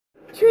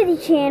to the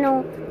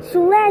channel.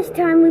 So last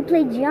time we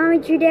played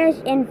Geometry Dash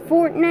and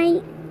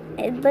Fortnite,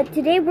 but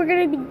today we're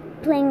going to be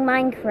playing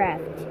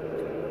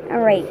Minecraft.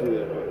 Alright,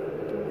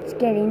 let's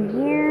get in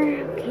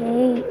here.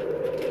 Okay.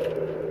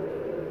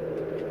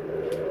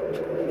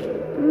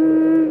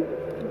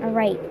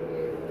 Alright,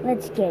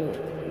 let's get it.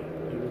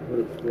 Put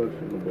a flush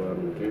in the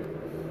bottom, okay?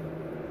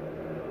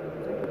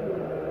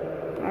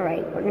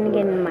 Alright, we're going to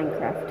get into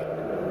Minecraft.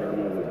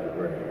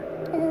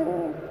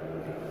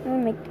 I'm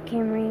going to make the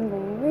camera angle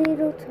a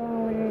little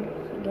taller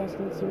so you guys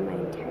can see my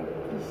entire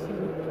PC.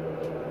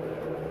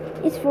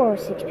 It's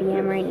 4:06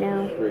 p.m. right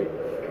now. Straight.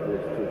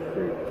 It's too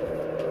straight.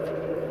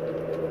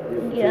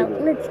 Yeah,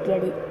 let's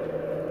get it.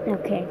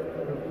 Okay.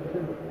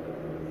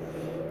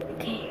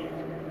 Okay.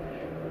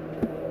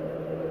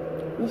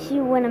 You see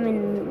when I'm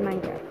in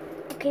Minecraft.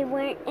 Okay,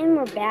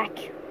 we're back.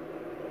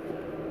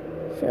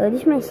 So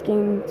this is my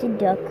skin. It's a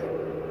duck.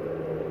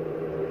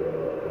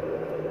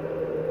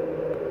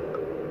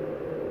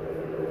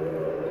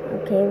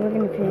 Okay, we're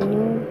gonna put a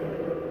new.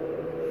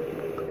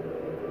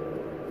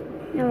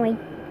 No wait.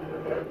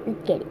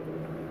 Let's get it.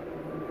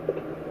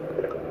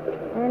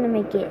 We're gonna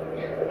make it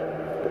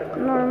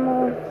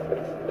normal.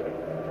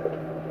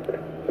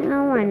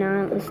 No, why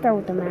not? Let's start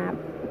with the map.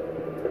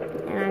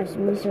 And I have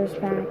some resource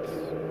packs.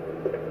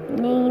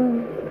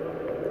 Name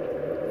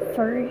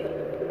first.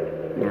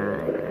 Nah.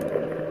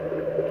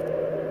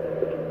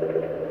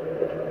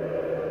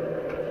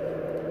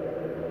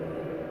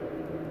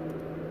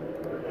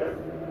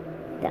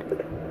 Done.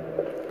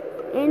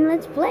 And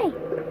let's play.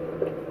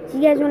 So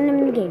you guys want them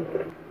in the game?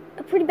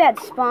 A pretty bad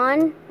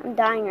spawn. I'm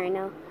dying right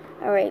now.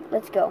 Alright,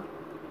 let's go.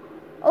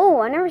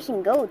 Oh, I never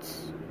seen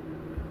goats.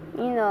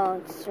 You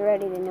know, it's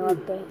already the new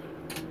update.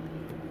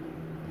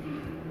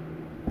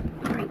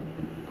 Alright,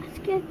 let's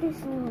get this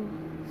little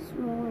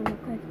smaller real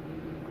quick.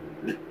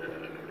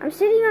 I'm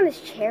sitting on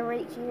this chair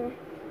right here.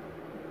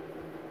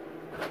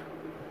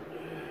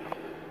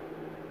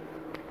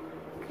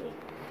 Okay.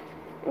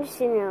 I'm just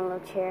sitting on a little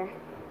chair.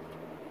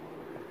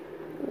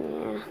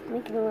 Yeah,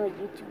 making a little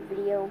YouTube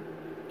video.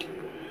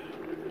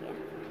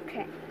 Yeah,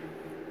 okay.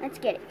 Let's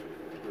get it.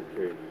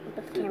 Okay.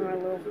 Put the camera a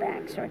little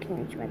back so I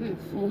can reach my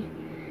PC.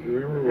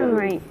 Remember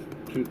Alright.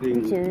 two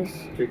things,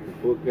 take the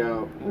book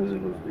out and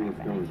then those things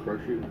come and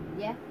crush you?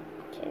 Yeah.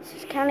 Okay, this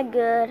is kind of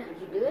good.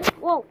 Did you do it?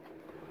 Whoa.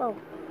 Whoa.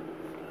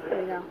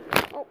 There we go.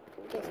 Oh,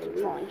 you guys keep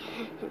falling.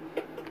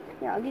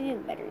 Here, I'll give you a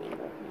better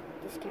angle.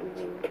 This kind of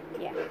thing.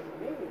 Yeah.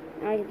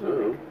 I'll give you a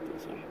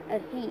these here. Oh,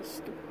 hey,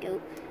 stupid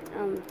goat.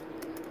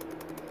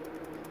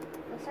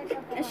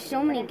 There's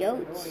so many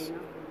goats.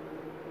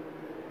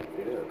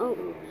 Yeah. Oh,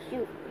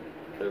 shoot.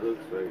 It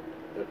looks like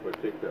if I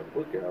take that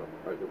book out,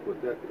 I can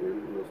put that in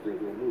and those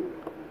things will move.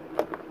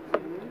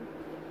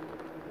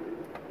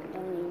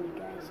 Don't lean you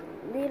guys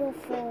a little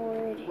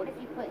forward. What if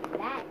you put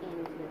that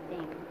into the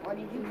thing? Or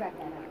did you write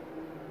that out?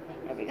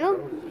 There we go.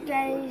 You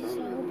guys,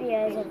 I hope you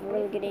guys have a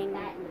really good angle.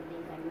 That in the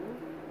things I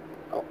moved?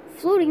 Oh,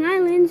 floating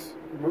islands.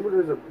 Remember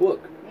there's a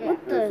book. Yeah. What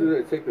As soon the?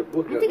 as I take the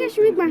book out, I think I those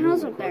should make things my will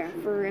house move up and there crush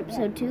you. for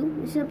episode 2.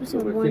 This is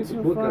episode If I 1 take the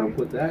so book out far. and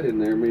put that in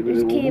there, maybe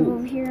There's it a cave will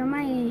over move. here. I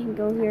might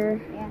go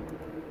here Yeah.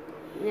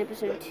 in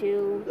episode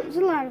 2. There's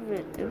a lot of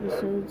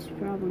episodes,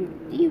 probably.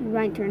 You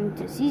might turn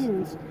into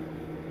seasons.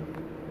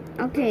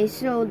 Okay,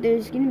 so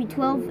there's going to be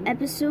 12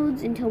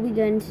 episodes until we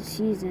get into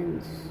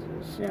seasons.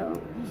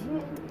 So,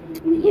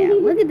 yeah,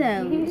 look at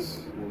those.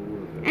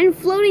 And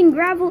floating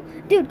gravel.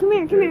 Dude, come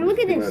here, look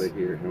at this.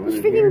 There's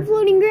freaking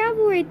floating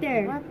gravel right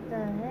there. What the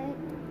heck?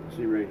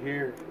 See right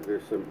here,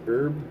 there's some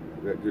herb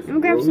that just I'm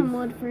gonna grab grows. some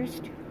wood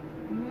first.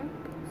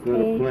 It's not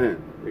a plant.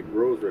 It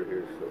grows right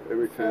here. So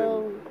every time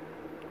So,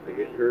 I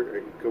get hurt, I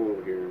can come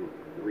over here and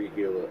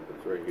re-heal up.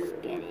 It's right here.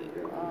 get it.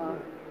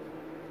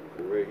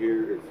 So right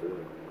here, it's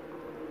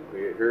if I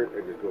get hurt,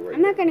 I just go right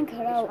I'm not gonna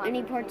cut out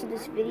any parts of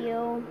this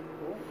video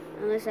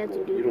unless I have to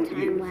You do the don't eat it,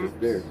 time it's lapse. just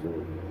there,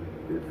 so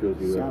it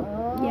fills you up.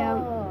 So, yeah,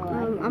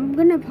 I'm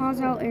gonna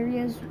pause out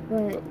areas,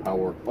 but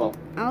Power up.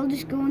 I'll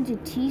just go into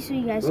T so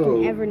you guys So,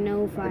 can ever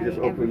know if I I just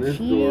ever opened this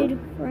cheated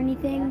or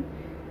anything.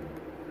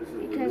 This is the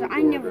Because new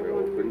I door never that I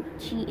want opened.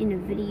 to cheat in a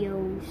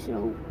video,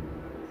 so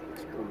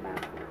let's go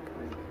back.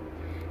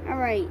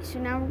 Alright, so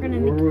now we're gonna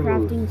make a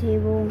crafting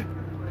table.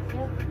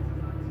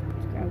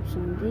 Let's grab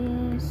some of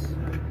this.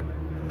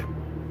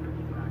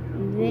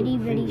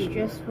 Very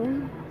stressful.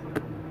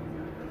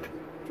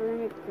 So we're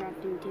gonna make a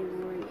crafting table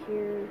right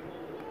here.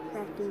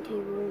 Crafting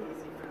table.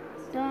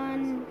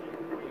 Done.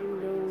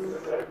 And boom.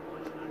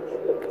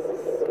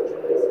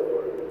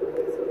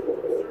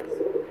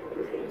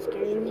 Let's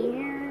get in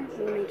here.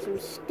 We'll make some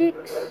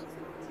sticks.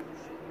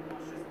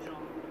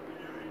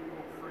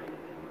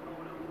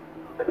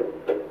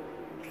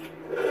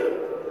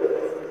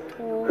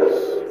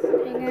 Tools,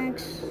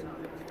 pickaxe,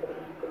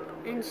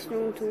 and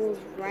stone tools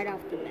right off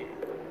the bat.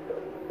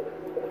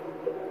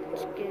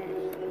 Let's get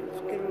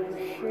over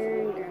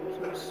here and grab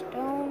some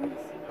stone.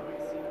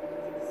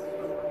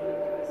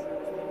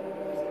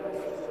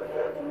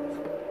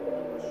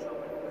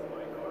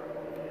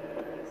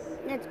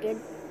 That's good.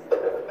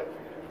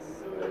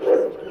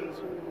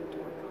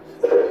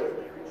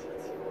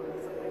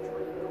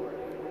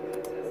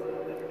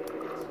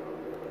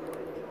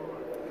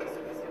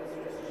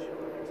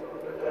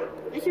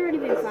 It's already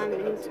been 5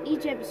 minutes.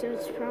 Each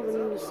episode's probably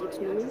going to be 6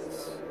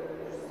 minutes.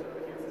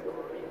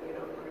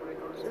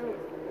 So,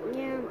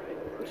 yeah, I'm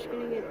just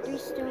going to get 3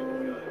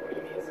 stone.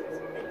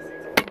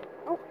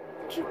 Oh,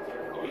 shoot.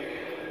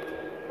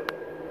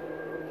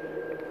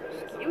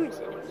 This camera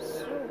setup is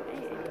so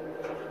bad.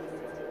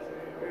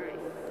 Alright.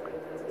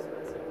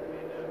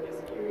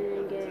 And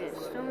then get a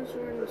stone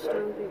sword and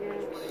stone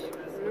pickaxe.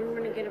 And then we're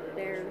going to get up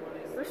there.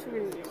 First, we're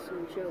going to get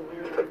some show. So,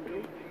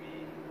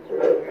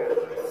 we're going to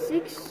grab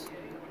 6.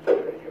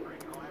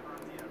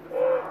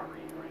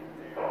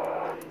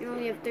 We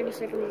only have 30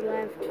 seconds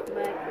left,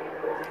 but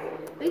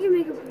we can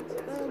make a pretty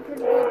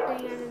good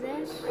thing out of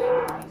this.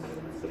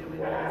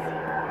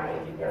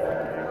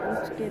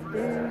 Let's get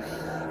this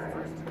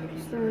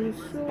stone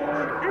sword.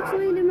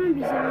 Actually, there might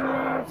be 7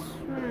 minutes.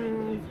 I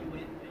don't know.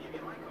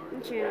 The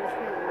channel's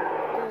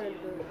probably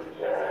good, but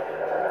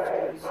that's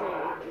what I'm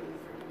saying.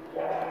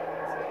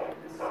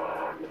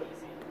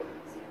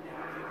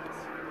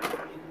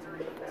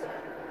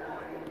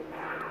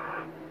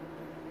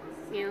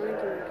 Yeah, we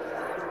can.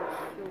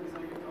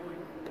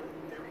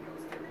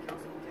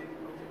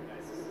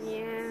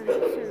 Yeah,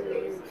 7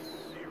 minutes.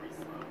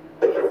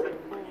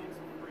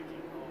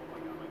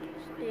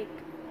 Stick.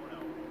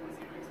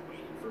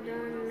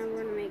 Done. Now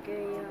we're gonna make a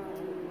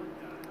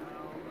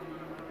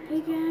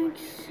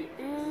pickaxe,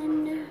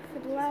 and for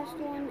the last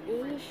one, a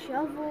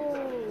shovel.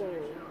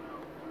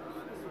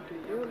 So we can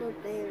build up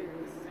there.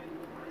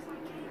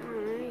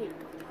 Alright,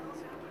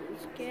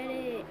 let's get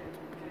it.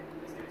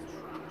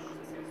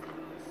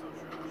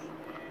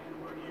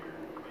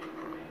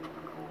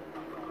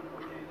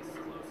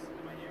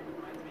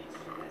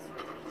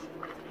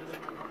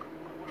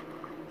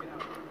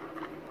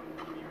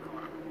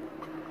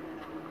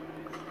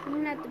 I'm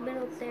gonna have to build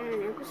up there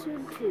in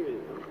episode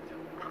 2.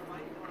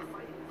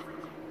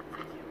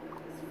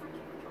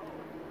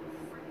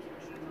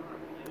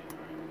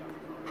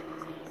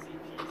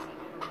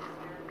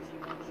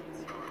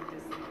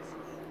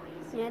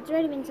 Yeah, it's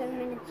already been 7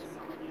 minutes.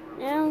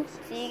 Now,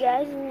 see you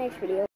guys in the next video.